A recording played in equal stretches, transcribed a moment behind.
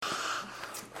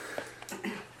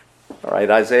All right,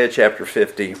 Isaiah chapter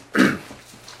 50,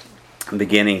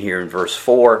 beginning here in verse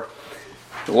 4.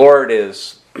 The Lord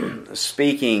is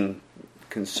speaking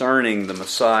concerning the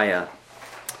Messiah,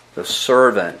 the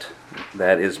servant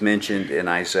that is mentioned in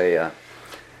Isaiah.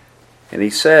 And he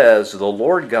says, "The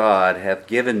Lord God hath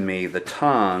given me the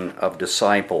tongue of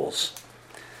disciples,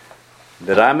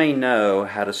 that I may know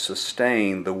how to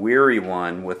sustain the weary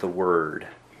one with a word.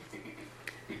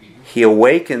 He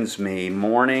awakens me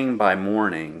morning by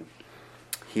morning.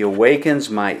 He awakens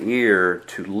my ear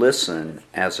to listen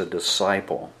as a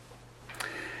disciple."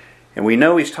 And we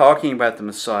know he's talking about the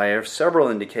Messiah, several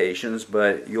indications,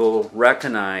 but you'll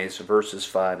recognize verses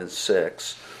 5 and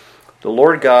 6. "The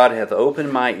Lord God hath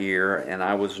opened my ear, and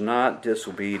I was not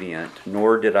disobedient,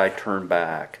 nor did I turn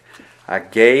back. I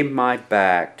gave my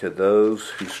back to those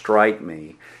who strike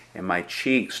me, and my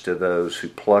cheeks to those who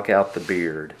pluck out the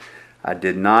beard. I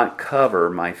did not cover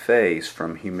my face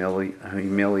from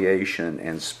humiliation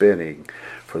and spitting,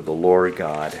 for the Lord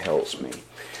God helps me."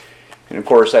 And of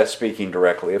course that's speaking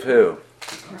directly of who?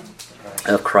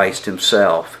 Of Christ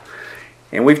himself.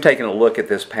 And we've taken a look at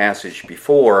this passage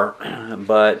before,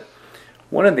 but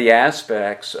one of the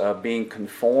aspects of being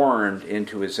conformed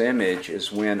into his image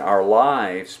is when our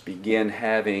lives begin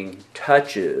having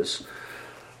touches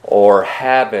or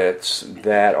habits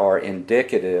that are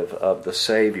indicative of the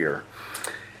Savior.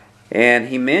 And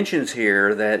he mentions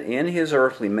here that in his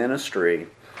earthly ministry,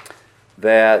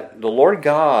 that the Lord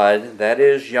God, that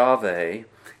is Yahweh,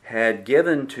 had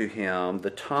given to him the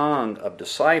tongue of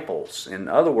disciples. In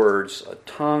other words, a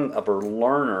tongue of a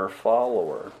learner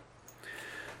follower,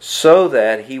 so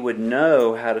that he would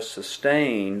know how to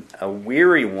sustain a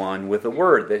weary one with a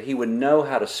word, that he would know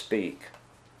how to speak.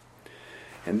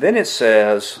 And then it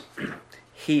says,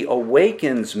 "He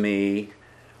awakens me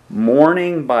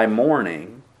morning by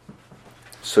morning."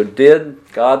 So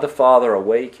did God the Father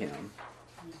awake him?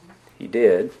 He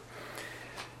did.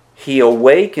 "He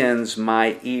awakens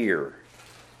my ear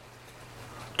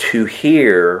to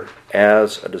hear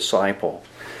as a disciple."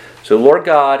 So Lord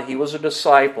God, he was a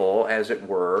disciple, as it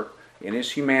were, in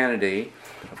his humanity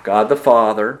of God the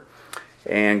Father.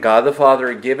 And God the Father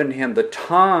had given him the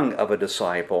tongue of a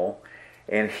disciple.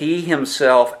 And he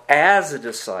himself, as a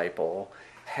disciple,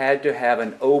 had to have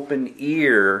an open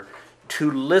ear to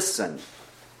listen.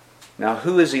 Now,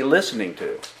 who is he listening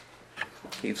to?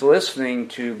 He's listening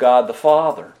to God the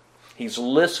Father. He's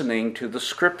listening to the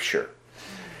Scripture.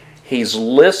 He's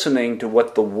listening to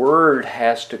what the Word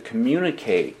has to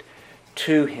communicate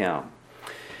to him.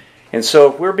 And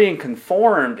so if we're being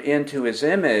conformed into his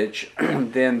image,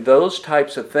 then those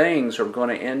types of things are going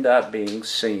to end up being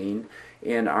seen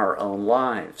in our own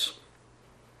lives.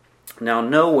 Now,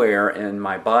 nowhere in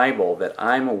my Bible that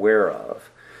I'm aware of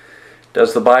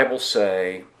does the Bible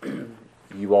say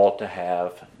you ought to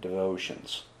have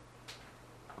devotions.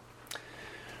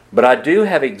 But I do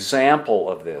have example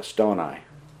of this, don't I?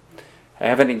 I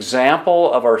have an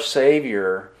example of our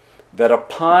Savior that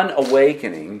upon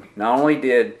awakening, not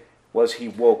only was he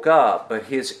woke up, but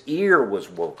his ear was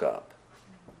woke up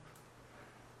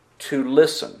to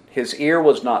listen. His ear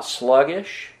was not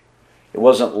sluggish. It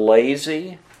wasn't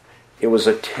lazy. It was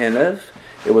attentive.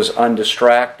 It was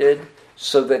undistracted,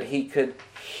 so that he could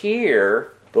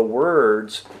hear the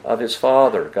words of his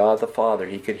Father, God the Father.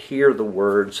 He could hear the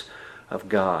words of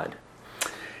God.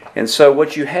 And so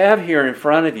what you have here in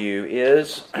front of you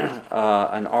is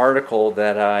an article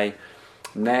that I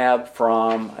nabbed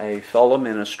from a fellow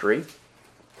ministry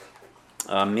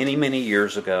many, many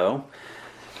years ago.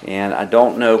 And I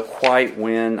don't know quite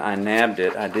when I nabbed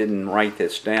it. I didn't write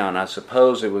this down. I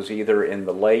suppose it was either in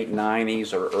the late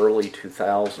 90s or early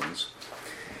 2000s.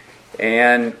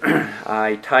 And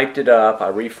I typed it up,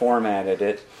 I reformatted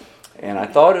it, and I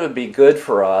thought it would be good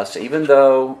for us, even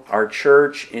though our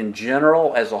church in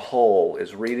general as a whole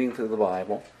is reading through the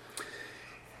Bible,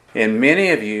 and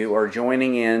many of you are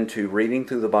joining in to reading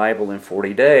through the Bible in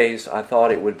 40 days, I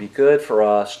thought it would be good for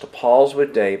us to pause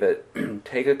with David,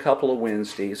 take a couple of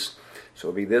Wednesdays, so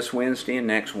it'll be this Wednesday and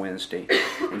next Wednesday,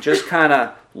 and just kind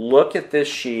of look at this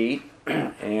sheet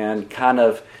and kind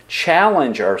of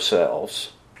challenge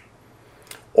ourselves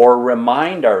or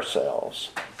remind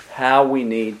ourselves how we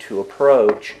need to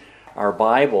approach our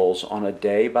Bibles on a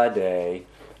day-by-day,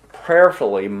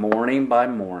 prayerfully, morning by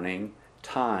morning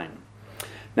time.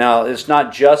 Now, it's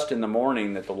not just in the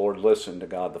morning that the Lord listened to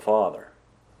God the Father.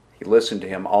 He listened to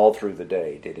him all through the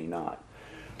day, did he not?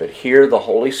 But here the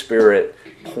Holy Spirit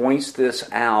points this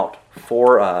out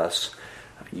for us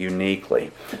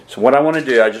uniquely. So what I want to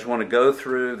do, I just want to go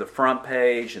through the front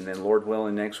page, and then Lord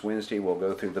willing next Wednesday we'll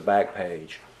go through the back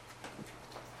page.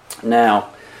 Now,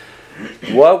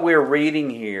 what we're reading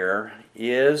here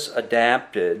is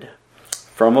adapted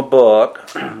from a book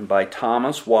by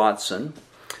Thomas Watson.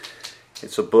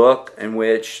 It's a book in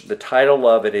which the title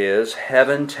of it is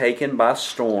Heaven Taken by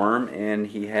Storm, and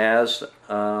he has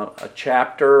a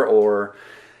chapter or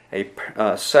a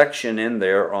section in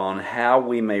there on how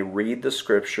we may read the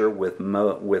Scripture with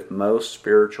most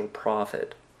spiritual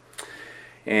profit.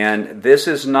 And this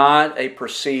is not a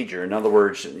procedure. In other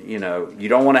words, you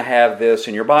don't want to have this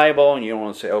in your Bible, and you don't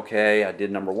want to say, okay, I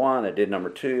did number 1, I did number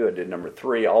 2, I did number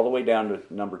 3, all the way down to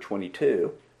number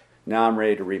 22. Now I'm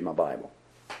ready to read my Bible.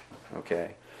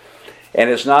 Okay, and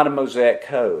it's not a Mosaic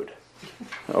code.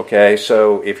 Okay,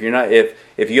 so if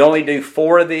you only do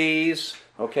 4 of these,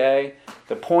 okay,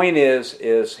 the point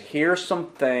is here's some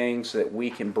things that we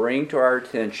can bring to our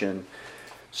attention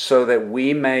so that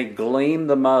we may glean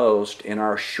the most in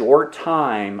our short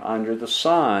time under the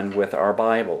sun with our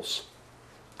Bibles.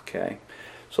 Okay,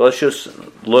 so let's just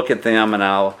look at them, and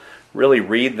I'll really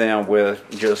read them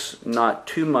with just not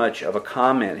too much of a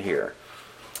comment here.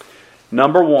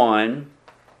 Number 1,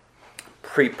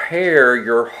 prepare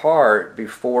your heart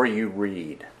before you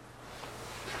read.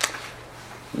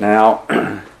 Now,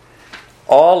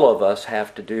 all of us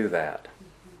have to do that.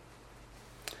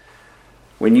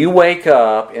 When you wake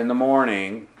up in the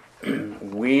morning,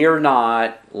 we are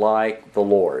not like the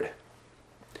Lord.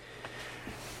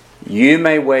 You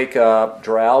may wake up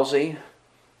drowsy.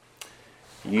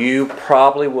 You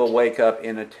probably will wake up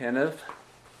inattentive.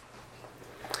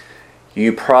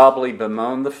 You probably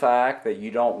bemoan the fact that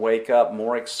you don't wake up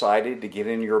more excited to get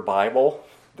in your Bible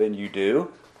than you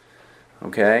do.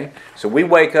 Okay? So we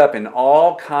wake up in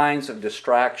all kinds of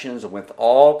distractions and with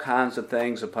all kinds of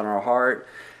things upon our heart.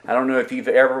 I don't know if you've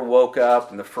ever woke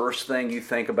up and the first thing you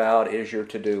think about is your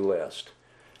to-do list.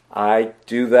 I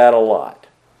do that a lot.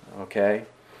 Okay?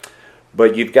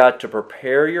 But you've got to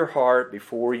prepare your heart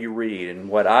before you read. And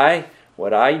what I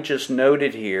just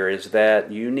noted here is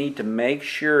that you need to make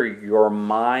sure your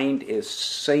mind is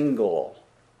single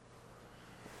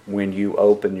when you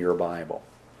open your Bible.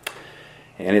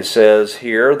 And it says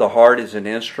here, the heart is an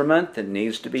instrument that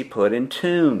needs to be put in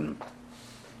tune.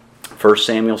 1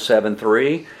 Samuel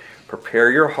 7:3,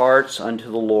 prepare your hearts unto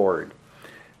the Lord.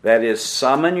 That is,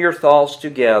 summon your thoughts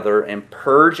together and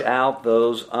purge out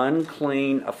those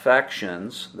unclean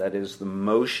affections, that is, the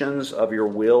motions of your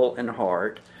will and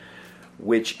heart,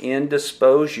 which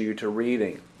indispose you to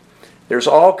reading. There's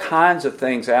all kinds of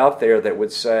things out there that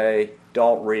would say,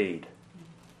 don't read.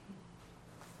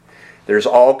 There's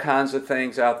all kinds of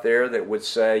things out there that would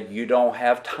say, you don't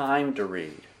have time to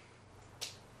read.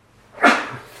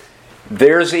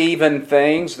 There's even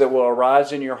things that will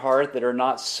arise in your heart that are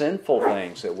not sinful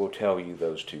things that will tell you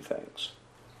those two things.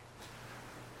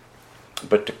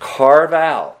 But to carve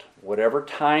out whatever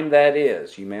time that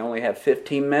is, you may only have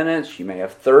 15 minutes, you may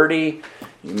have 30,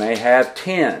 you may have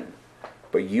 10,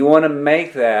 but you want to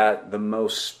make that the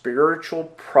most spiritual,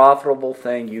 profitable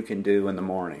thing you can do in the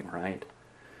morning, right?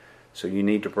 So you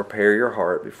need to prepare your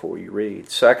heart before you read.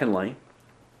 Secondly,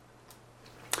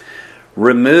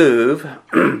 remove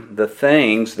the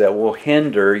things that will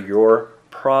hinder your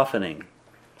profiting.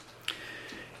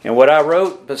 And what I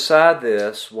wrote beside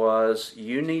this was,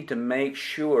 you need to make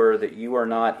sure that you are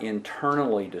not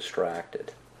internally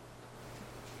distracted.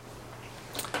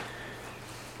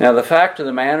 Now, the fact of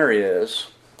the matter is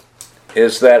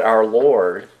that our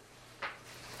Lord,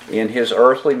 in His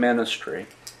earthly ministry,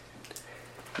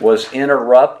 was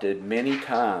interrupted many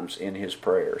times in His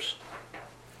prayers.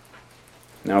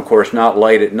 Now, of course, not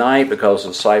late at night, because the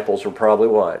disciples were probably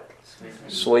what?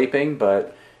 Sleeping,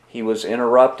 but He was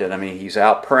interrupted. I mean, He's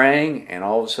out praying, and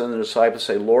all of a sudden the disciples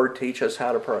say, Lord, teach us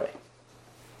how to pray.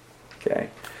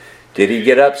 Okay. Did He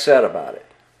get upset about it?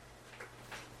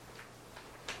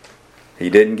 He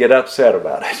didn't get upset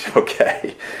about it,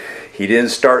 okay. He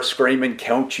didn't start screaming,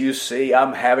 can't you see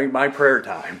I'm having my prayer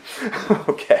time?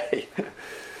 Okay.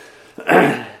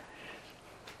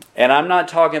 And I'm not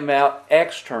talking about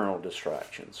external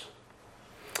distractions.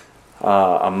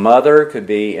 A mother could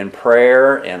be in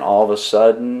prayer and all of a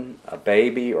sudden a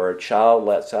baby or a child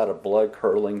lets out a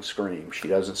blood-curdling scream. She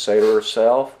doesn't say to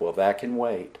herself, well, that can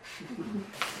wait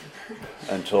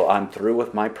until I'm through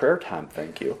with my prayer time,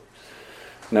 thank you.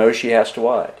 No, she has to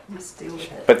what?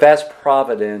 But that's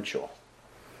providential.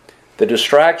 The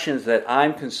distractions that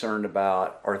I'm concerned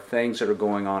about are things that are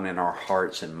going on in our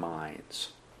hearts and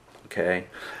minds. Okay?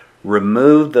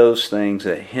 Remove those things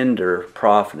that hinder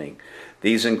profiting.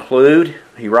 These include,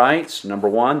 he writes, number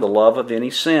 1, the love of any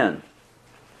sin.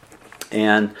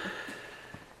 And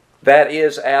That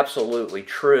is absolutely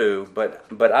true,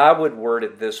 but I would word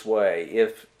it this way.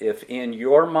 If in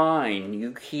your mind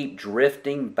you keep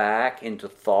drifting back into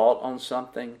thought on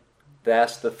something,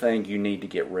 that's the thing you need to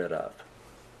get rid of.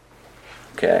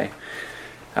 Okay?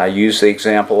 I use the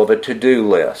example of a to-do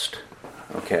list.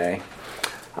 Okay?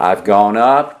 I've gone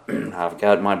up, I've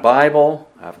got my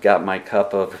Bible, I've got my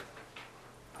cup of,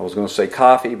 I was going to say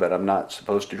coffee, but I'm not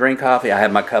supposed to drink coffee. I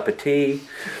have my cup of tea,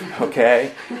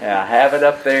 okay? And I have it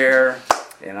up there,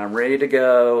 and I'm ready to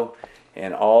go,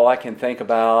 and all I can think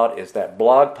about is that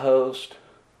blog post,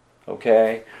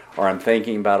 okay? Or I'm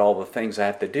thinking about all the things I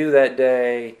have to do that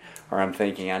day, or I'm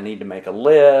thinking I need to make a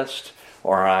list,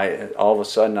 or all of a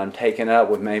sudden I'm taken up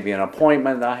with maybe an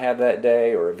appointment that I have that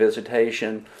day, or a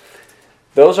visitation.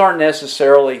 Those aren't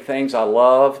necessarily things I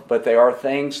love, but they are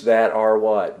things that are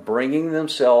what? Bringing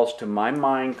themselves to my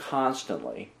mind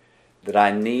constantly, that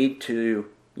I need to,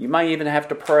 you might even have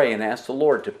to pray and ask the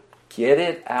Lord to get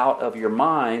it out of your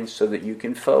mind so that you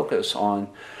can focus on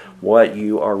what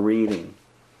you are reading.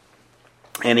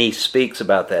 And he speaks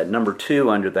about that. Number 2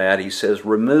 under that, he says,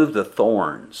 remove the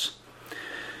thorns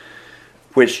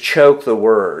which choke the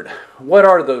word. What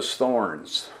are those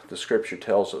thorns? The Scripture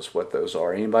tells us what those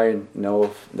are. Anybody know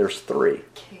if there's 3?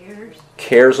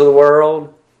 Cares of the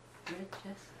world.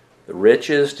 The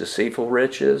riches, deceitful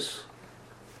riches.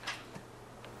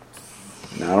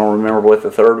 Now, I don't remember what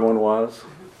the third one was.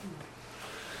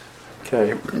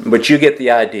 Okay, but you get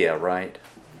the idea, right?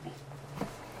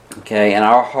 Okay, in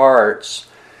our hearts,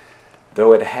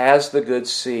 though it has the good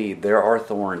seed, there are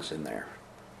thorns in there.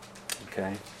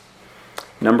 Okay.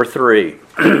 Number 3,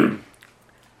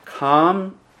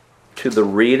 come to the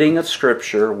reading of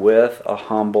Scripture with a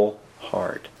humble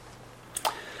heart.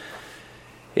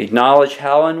 Acknowledge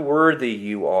how unworthy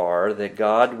you are that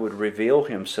God would reveal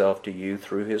Himself to you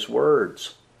through His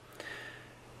words.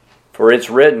 For it's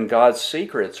written, God's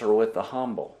secrets are with the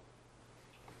humble.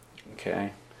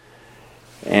 Okay?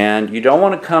 And you don't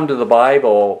want to come to the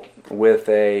Bible with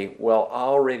a, well, I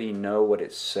already know what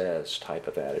it says type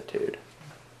of attitude.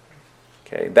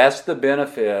 Okay, that's the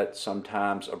benefit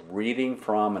sometimes of reading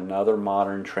from another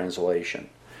modern translation.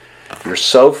 You're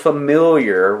so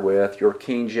familiar with your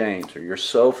King James, or you're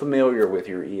so familiar with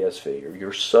your ESV, or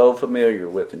you're so familiar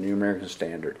with the New American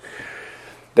Standard,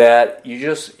 that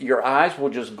your eyes will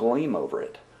just gleam over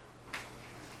it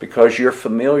because you're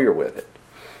familiar with it.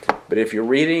 But if you're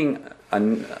reading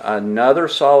another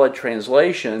solid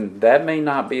translation, that may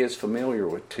not be as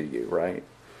familiar to you, right?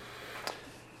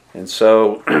 And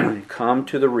so, come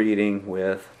to the reading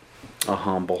with a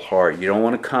humble heart. You don't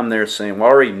want to come there saying, well,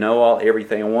 I already know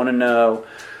everything I want to know.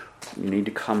 You need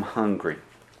to come hungry.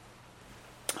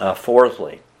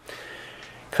 Fourthly,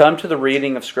 come to the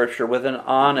reading of Scripture with an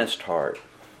honest heart.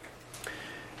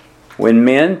 When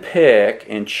men pick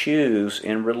and choose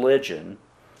in religion,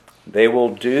 they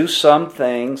will do some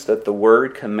things that the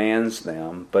Word commands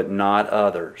them, but not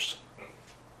others.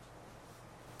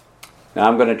 Now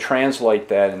I'm going to translate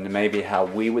that into maybe how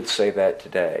we would say that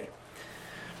today.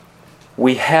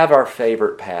 We have our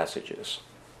favorite passages,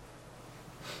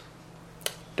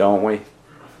 don't we?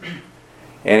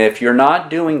 And if you're not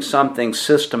doing something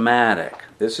systematic,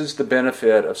 this is the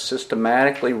benefit of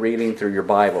systematically reading through your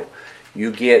Bible.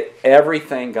 You get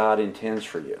everything God intends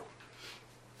for you.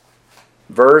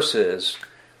 Versus,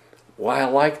 well, I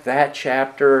like that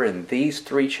chapter and these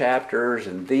 3 chapters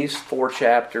and these 4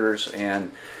 chapters,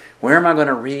 and where am I going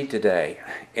to read today?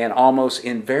 And almost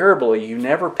invariably, you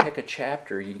never pick a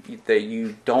chapter that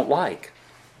you don't like.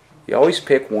 You always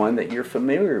pick one that you're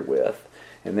familiar with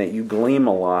and that you glean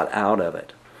a lot out of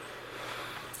it.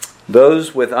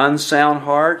 Those with unsound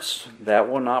hearts, that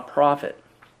will not profit.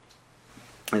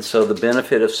 And so the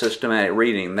benefit of systematic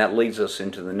reading, that leads us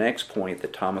into the next point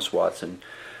that Thomas Watson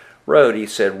wrote. He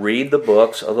said, read the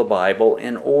books of the Bible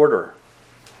in order.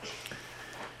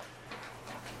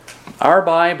 Our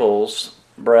Bibles,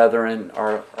 brethren,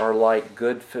 are like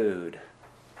good food.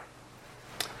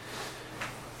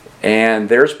 And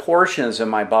there's portions in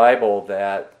my Bible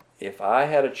that if I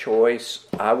had a choice,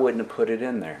 I wouldn't have put it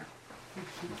in there.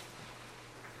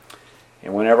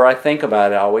 And whenever I think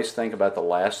about it, I always think about the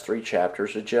last 3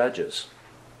 chapters of Judges,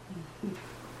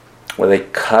 where they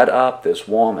cut up this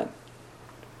woman.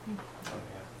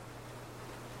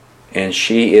 And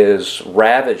she is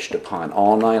ravaged upon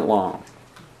all night long.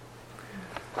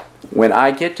 When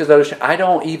I get to those, I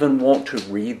don't even want to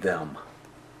read them.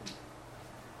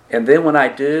 And then when I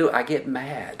do, I get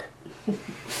mad.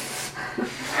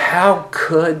 How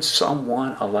could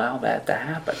someone allow that to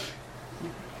happen?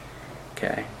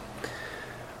 Okay.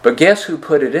 But guess who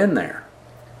put it in there?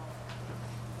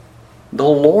 The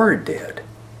Lord did.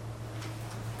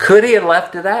 Could he have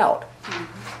left it out?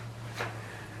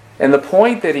 And the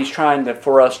point that he's trying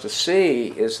for us to see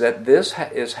is that this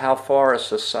is how far a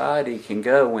society can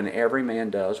go when every man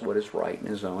does what is right in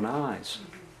his own eyes.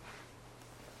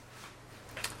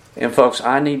 And folks,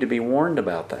 I need to be warned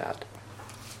about that.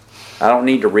 I don't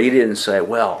need to read it and say,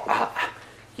 well,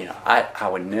 I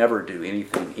would never do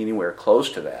anything anywhere close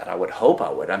to that. I would hope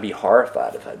I would. I'd be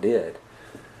horrified if I did.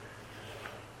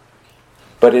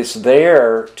 But it's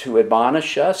there to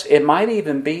admonish us. It might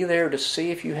even be there to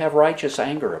see if you have righteous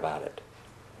anger about it.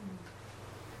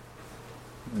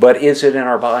 But is it in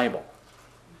our Bible?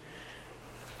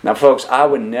 Now, folks, I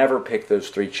would never pick those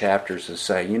 3 chapters and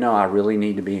say, I really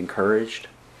need to be encouraged.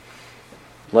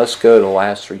 Let's go to the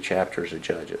last 3 chapters of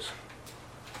Judges.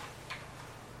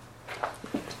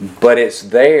 But it's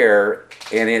there,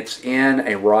 and it's in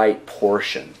a right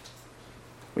portion.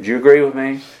 Would you agree with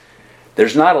me?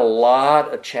 There's not a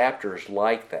lot of chapters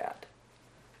like that,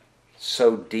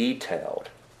 so detailed,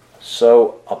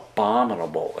 so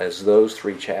abominable as those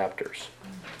 3 chapters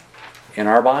in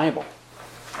our Bible.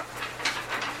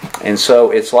 And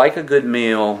so it's like a good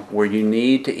meal where you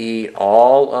need to eat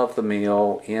all of the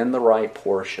meal in the right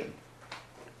portion.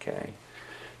 Okay?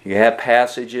 You have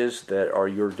passages that are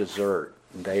your dessert.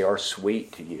 They are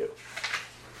sweet to you.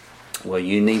 Well,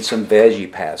 you need some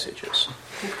veggie passages.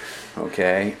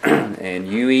 Okay? And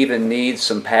you even need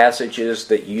some passages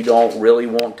that you don't really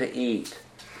want to eat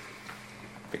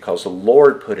because the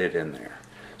Lord put it in there.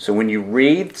 So when you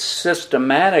read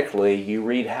systematically, you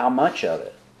read how much of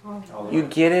it? You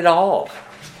get it all.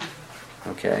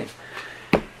 Okay?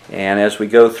 And as we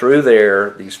go through there,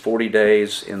 these 40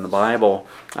 days in the Bible,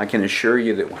 I can assure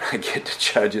you that when I get to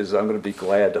Judges, I'm going to be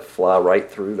glad to fly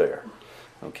right through there.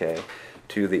 Okay?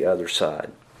 To the other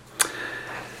side.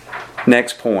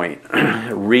 Next point.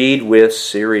 Read with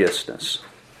seriousness.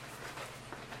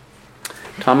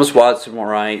 Thomas Watson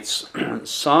writes,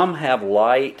 some have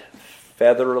light,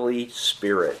 featherly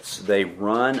spirits. They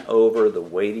run over the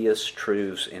weightiest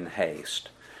truths in haste.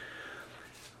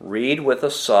 Read with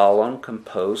a solemn,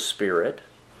 composed spirit.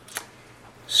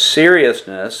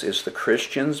 Seriousness is the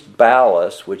Christian's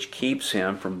ballast which keeps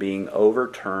him from being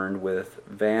overturned with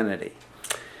vanity.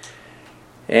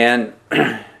 And,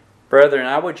 brethren,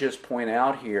 I would just point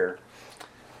out here,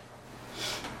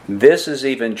 this is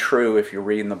even true if you're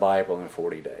reading the Bible in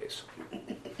 40 days.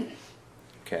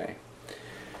 Okay?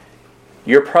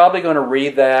 You're probably going to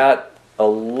read that a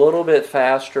little bit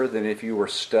faster than if you were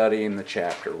studying the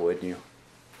chapter, wouldn't you?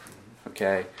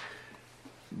 Okay?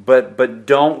 But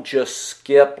don't just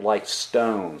skip like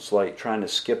stones, like trying to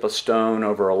skip a stone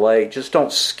over a lake. Just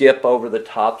don't skip over the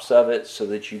tops of it so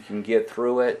that you can get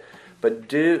through it. But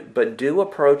do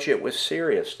approach it with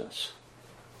seriousness.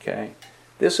 Okay?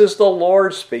 This is the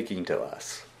Lord speaking to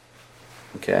us.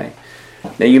 Okay?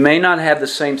 Now you may not have the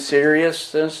same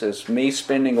seriousness as me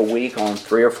spending a week on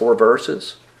 3 or 4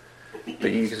 verses,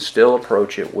 but you can still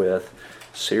approach it with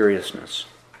seriousness.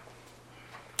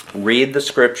 Read the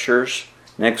Scriptures.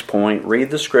 Next point, read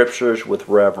the Scriptures with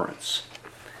reverence.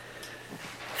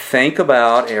 Think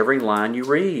about every line you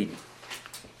read.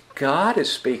 God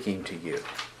is speaking to you.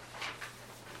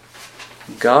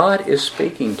 God is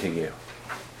speaking to you.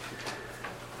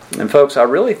 And folks, I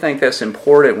really think that's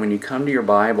important when you come to your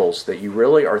Bibles, that you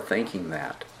really are thinking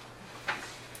that.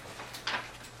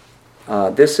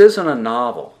 This isn't a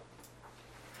novel.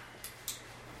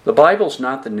 The Bible's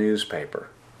not the newspaper.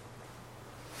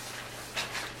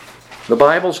 The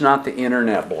Bible's not the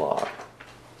internet blog.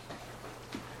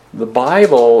 The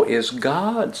Bible is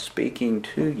God speaking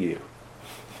to you.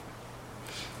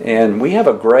 And we have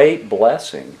a great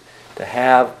blessing to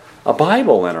have a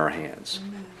Bible in our hands.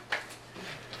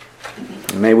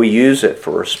 May we use it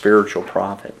for a spiritual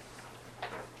profit.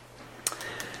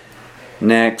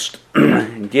 Next,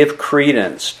 give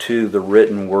credence to the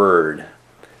written word.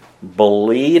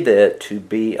 Believe it to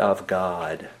be of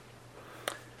God.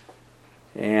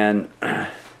 And,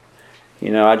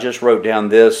 I just wrote down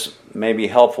this maybe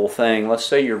helpful thing. Let's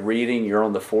say you're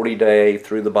on the 40-day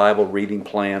through the Bible reading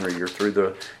plan, or you're through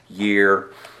the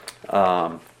year,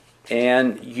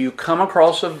 and you come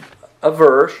across a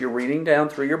verse, you're reading down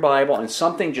through your Bible, and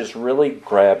something just really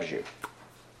grabs you.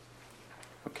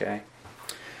 Okay?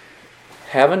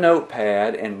 Have a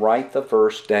notepad and write the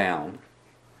verse down.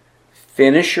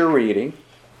 Finish your reading,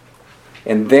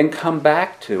 and then come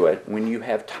back to it when you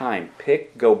have time.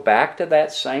 Go back to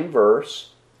that same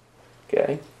verse,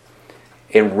 okay,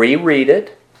 and reread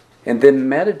it, and then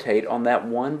meditate on that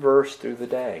one verse through the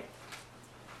day.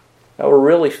 That will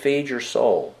really feed your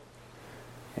soul,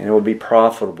 and it will be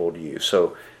profitable to you.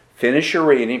 So finish your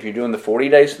reading. If you're doing the 40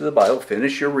 days through the Bible,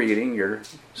 finish your reading.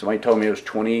 Somebody told me it was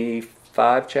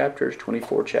 25 chapters,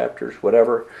 24 chapters,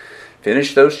 whatever.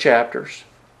 Finish those chapters.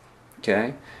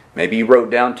 Okay? Maybe you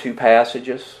wrote down 2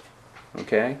 passages.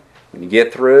 Okay? When you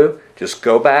get through, just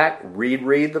go back,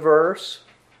 read the verse.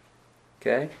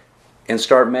 Okay? And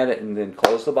start meditating. And then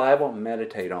close the Bible and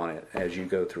meditate on it as you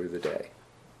go through the day.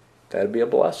 That'd be a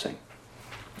blessing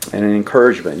and an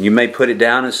encouragement. You may put it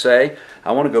down and say,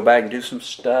 I want to go back and do some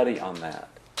study on that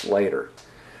later.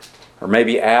 Or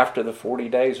maybe after the 40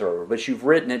 days are over. But you've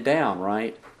written it down,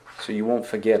 right? So you won't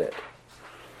forget it.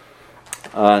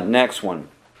 Next one.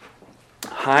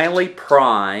 Highly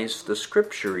prize the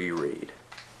scripture you read.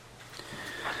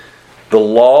 The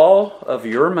law of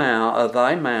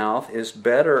thy mouth is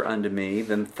better unto me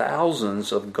than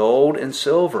thousands of gold and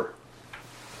silver.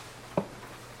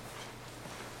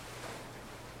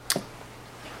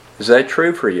 Is that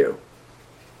true for you?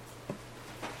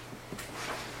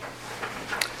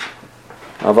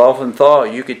 I've often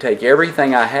thought you could take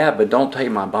everything I have, but don't take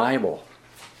my Bible.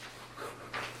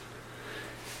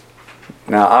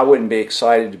 Now, I wouldn't be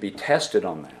excited to be tested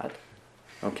on that,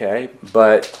 okay?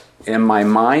 But in my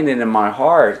mind and in my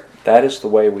heart, that is the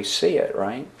way we see it,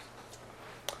 right?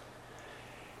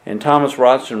 And Thomas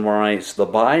Watson writes, the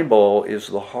Bible is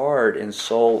the heart and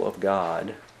soul of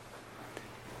God.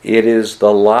 It is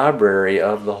the library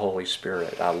of the Holy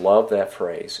Spirit. I love that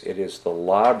phrase. It is the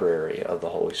library of the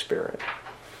Holy Spirit.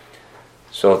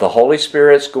 So if the Holy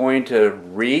Spirit's going to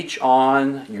reach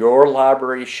on your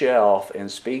library shelf and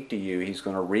speak to you, He's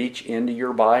going to reach into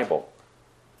your Bible.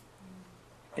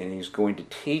 And He's going to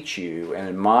teach you and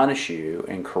admonish you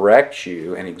and correct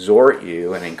you and exhort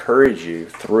you and encourage you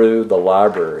through the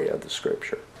library of the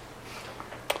Scripture.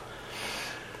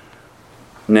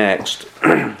 Next,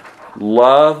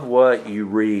 love what you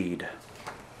read.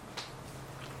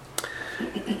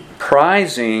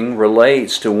 Prizing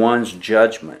relates to one's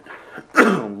judgment.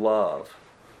 Love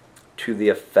to the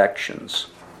affections.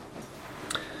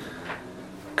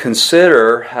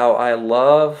 Consider how I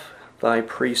love thy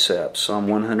precepts. Psalm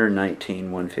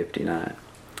 119, 159.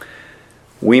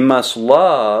 We must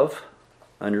love,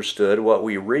 understood, what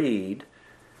we read,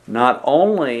 not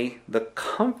only the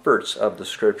comforts of the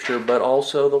Scripture, but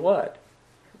also the what?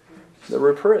 The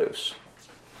reproofs.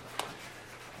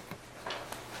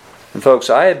 And folks,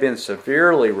 I have been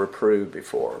severely reproved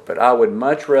before, but I would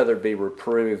much rather be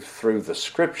reproved through the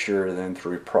Scripture than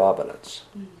through providence.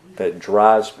 Mm-hmm. That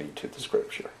drives me to the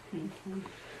Scripture. Mm-hmm.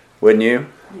 Wouldn't you?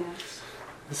 Yes.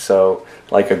 So,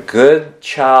 like a good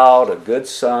child, a good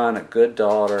son, a good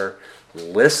daughter,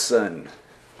 listen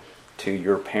to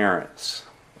your parents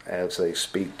as they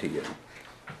speak to you.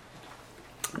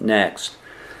 Next,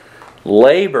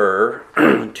 labor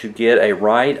to get a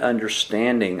right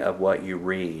understanding of what you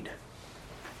read.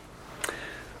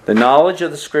 The knowledge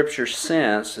of the Scripture's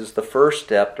sense is the first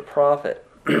step to profit.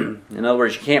 In other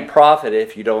words, you can't profit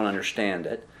if you don't understand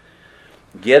it.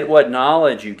 Get what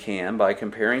knowledge you can by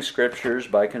comparing Scriptures,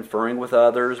 by conferring with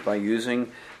others, by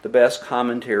using the best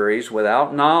commentaries.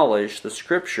 Without knowledge, the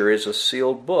Scripture is a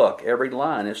sealed book. Every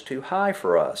line is too high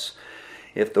for us.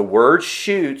 If the Word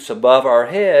shoots above our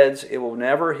heads, it will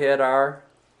never hit our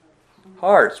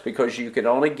hearts, because you can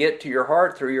only get to your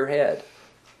heart through your head.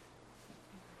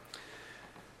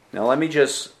 Now let me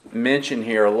just mention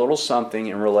here a little something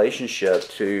in relationship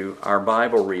to our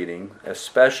Bible reading,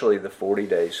 especially the 40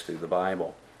 days through the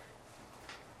Bible.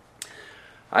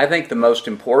 I think the most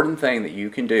important thing that you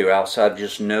can do outside of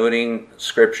just noting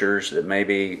Scriptures that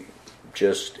maybe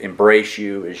just embrace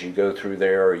you as you go through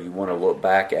there, or you want to look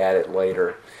back at it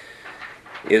later,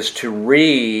 is to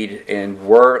read and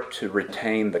work to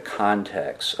retain the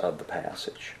context of the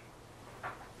passage.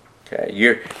 Okay,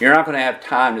 you're not going to have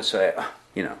time to say,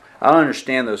 I don't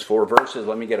understand those 4 verses.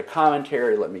 Let me get a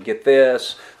commentary. Let me get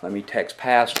this. Let me text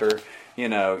Pastor. You're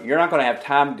not going to have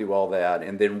time to do all that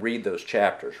and then read those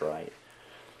chapters, right?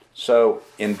 So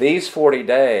in these 40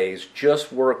 days,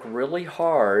 just work really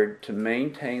hard to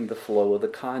maintain the flow of the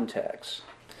context.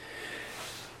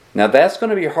 Now that's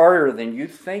going to be harder than you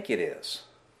think it is.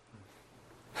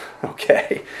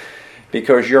 Okay?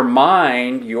 Because your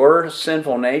mind, your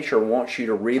sinful nature wants you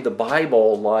to read the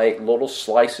Bible like little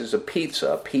slices of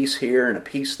pizza. A piece here and a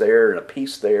piece there and a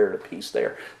piece there and a piece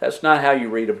there. That's not how you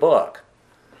read a book.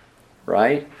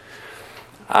 Right?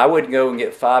 I would go and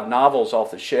get 5 novels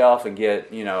off the shelf and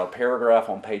get, a paragraph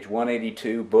on page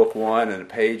 182, book 1, and a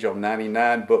page on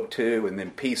 99, book 2, and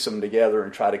then piece them together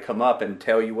and try to come up and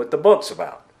tell you what the book's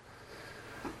about.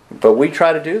 But we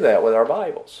try to do that with our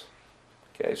Bibles.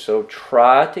 Okay, so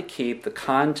try to keep the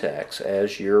context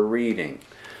as you're reading.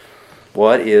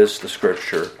 What is the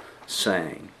Scripture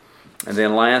saying? And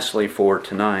then lastly for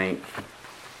tonight,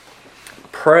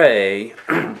 pray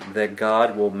that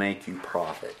God will make you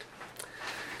profit.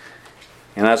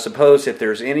 And I suppose if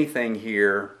there's anything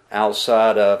here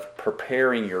outside of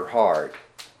preparing your heart,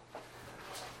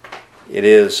 it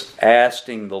is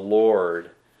asking the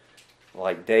Lord,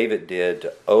 like David did,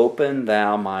 to open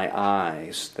thou my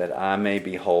eyes that I may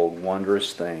behold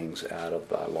wondrous things out of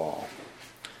thy law.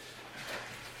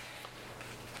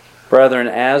 Brethren,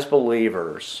 as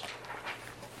believers,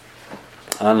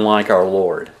 unlike our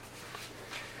Lord,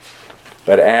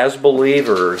 but as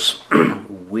believers,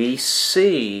 we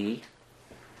see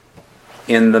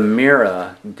in the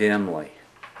mirror dimly.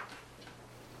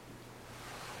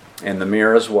 And the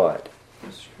mirror is what?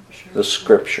 The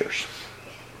Scriptures.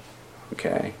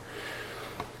 Okay?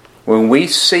 When we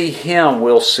see Him,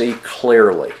 we'll see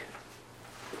clearly.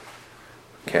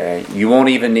 Okay? You won't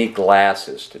even need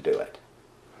glasses to do it.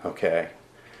 Okay?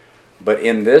 But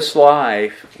in this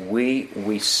life,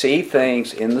 we see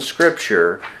things in the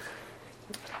Scripture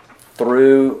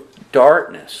through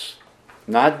darkness.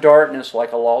 Not darkness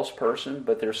like a lost person,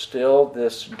 but there's still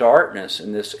this darkness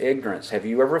and this ignorance. Have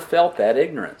you ever felt that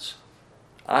ignorance?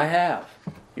 I have.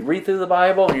 You read through the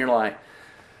Bible and you're like,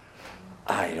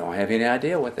 I don't have any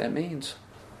idea what that means.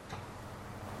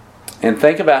 And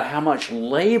think about how much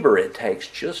labor it takes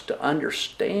just to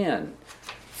understand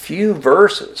few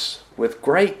verses with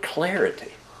great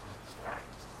clarity.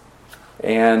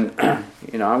 And,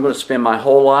 I'm going to spend my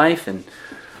whole life, and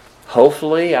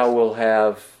hopefully I will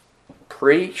have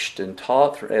preached and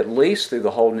taught at least through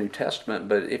the whole New Testament.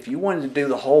 But if you wanted to do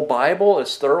the whole Bible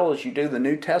as thorough as you do the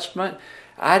New Testament,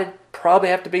 I'd probably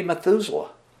have to be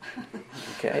Methuselah.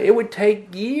 Okay, it would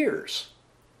take years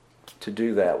to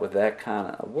do that with that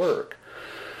kind of work.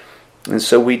 And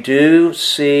so we do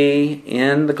see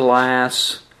in the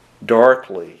glass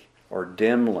darkly or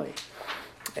dimly.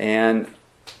 And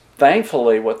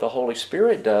thankfully what the Holy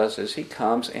Spirit does is He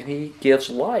comes and He gives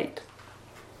light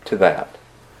to that.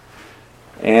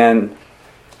 And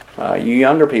you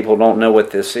younger people don't know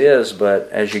what this is, but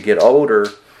as you get older,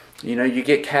 you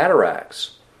get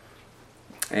cataracts.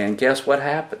 And guess what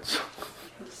happens?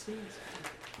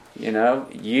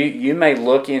 You may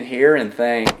look in here and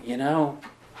think,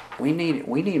 we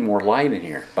need more light in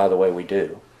here. By the way, we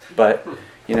do. But,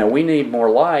 we need more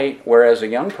light, whereas a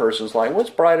young person's like, what's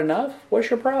bright enough? What's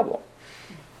your problem?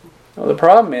 Well, the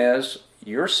problem is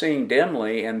you're seeing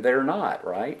dimly and they're not,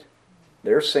 right?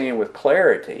 They're seeing with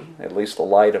clarity, at least the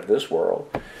light of this world,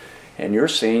 and you're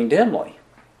seeing dimly.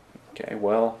 Okay,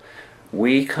 well,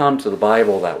 we come to the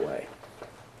Bible that way.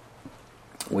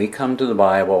 We come to the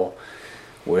Bible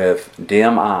with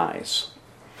dim eyes.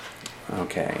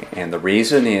 Okay, and the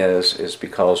reason is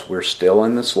because we're still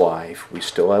in this life. We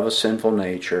still have a sinful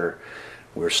nature.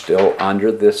 We're still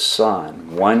under this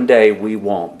sun. One day we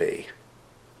won't be.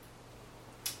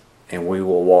 And we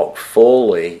will walk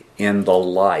fully in the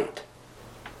light.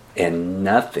 And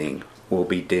nothing will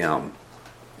be dim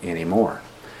anymore.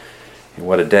 And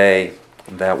what a day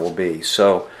that will be.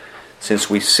 So, since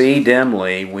we see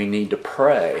dimly, we need to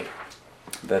pray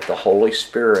that the Holy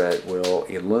Spirit will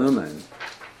illumine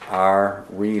our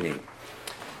reading.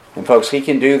 And folks, He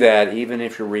can do that even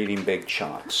if you're reading big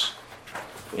chunks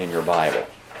in your Bible.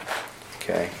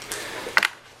 Okay?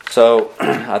 So,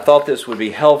 I thought this would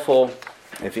be helpful,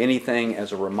 if anything,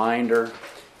 as a reminder.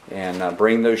 And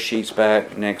bring those sheets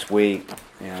back next week,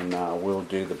 and we'll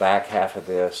do the back half of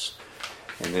this.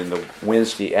 And then the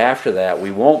Wednesday after that,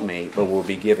 we won't meet, but we'll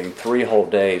be giving 3 whole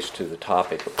days to the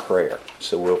topic of prayer.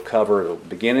 So we'll cover the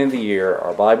beginning of the year,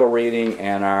 our Bible reading,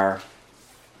 and our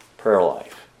prayer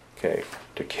life, okay,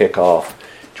 to kick off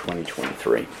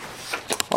 2023.